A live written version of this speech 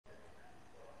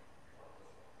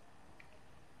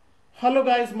Hello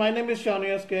guys, my name is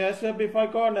Chanu, SAP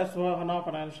FICO and SAP HANA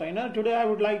Finance Training. Today I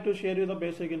would like to share you the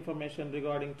basic information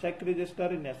regarding check register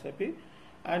in SAP.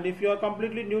 And if you are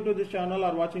completely new to this channel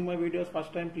or watching my videos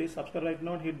first time, please subscribe right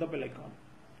now and hit the bell icon.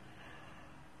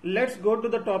 Let's go to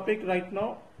the topic right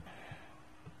now.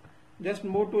 Just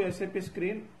move to SAP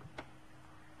screen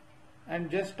and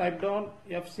just type down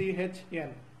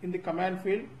FCHN in the command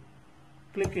field.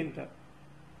 Click enter.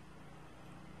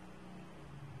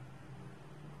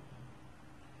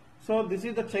 So this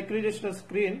is the check register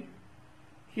screen.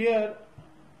 Here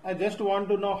I just want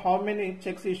to know how many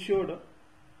checks issued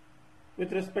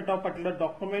with respect of particular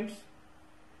documents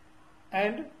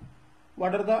and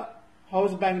what are the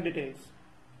house bank details.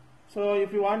 So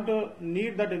if you want to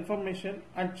need that information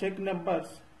and check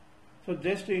numbers, so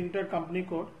just enter company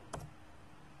code.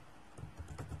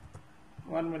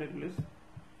 1 minute please,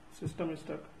 system is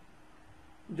stuck.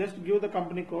 Just give the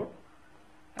company code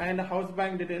and house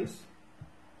bank details,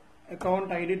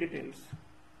 account ID details.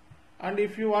 And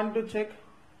if you want to check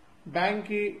bank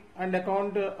key and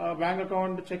account bank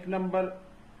account check number,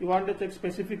 you want to check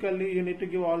specifically, you need to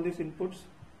give all these inputs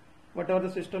whatever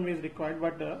the system is required,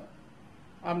 but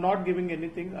I'm not giving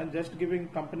anything. I'm just giving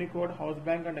company code, house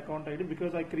bank and account ID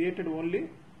because I created only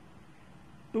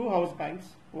two house banks.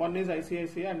 One is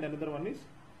ICICI and another one is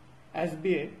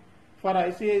SBA. For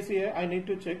ICICI I need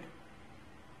to check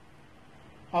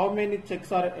how many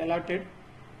checks are allotted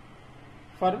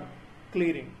for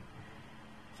clearing.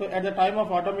 So at the time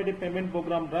of automatic payment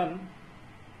program run,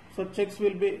 so checks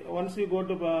will be, once you go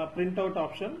to printout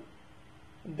option,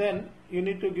 then you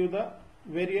need to give the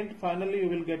variant. Finally you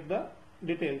will get the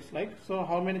details, like so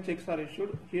how many checks are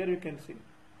issued. Here you can see.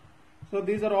 So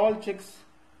these are all checks,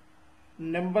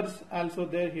 numbers also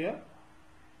there here.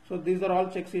 So these are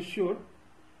all checks issued.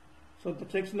 So the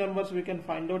checks numbers we can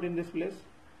find out in this place,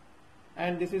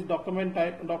 and this is document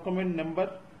type, document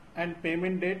number and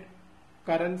payment date,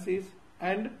 currencies,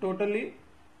 and totally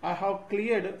I have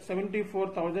cleared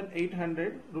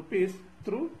 74,800 rupees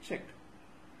through check.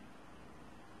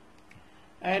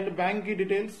 And bank key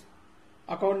details,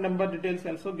 account number details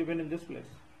also given in this place.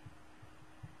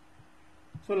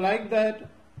 So like that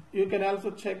you can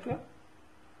also check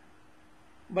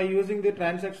by using the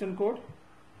transaction code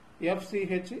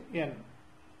FCHN.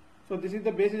 So this is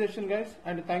the basic session guys,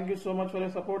 and thank you so much for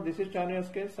your support. This is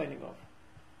Chanu signing off.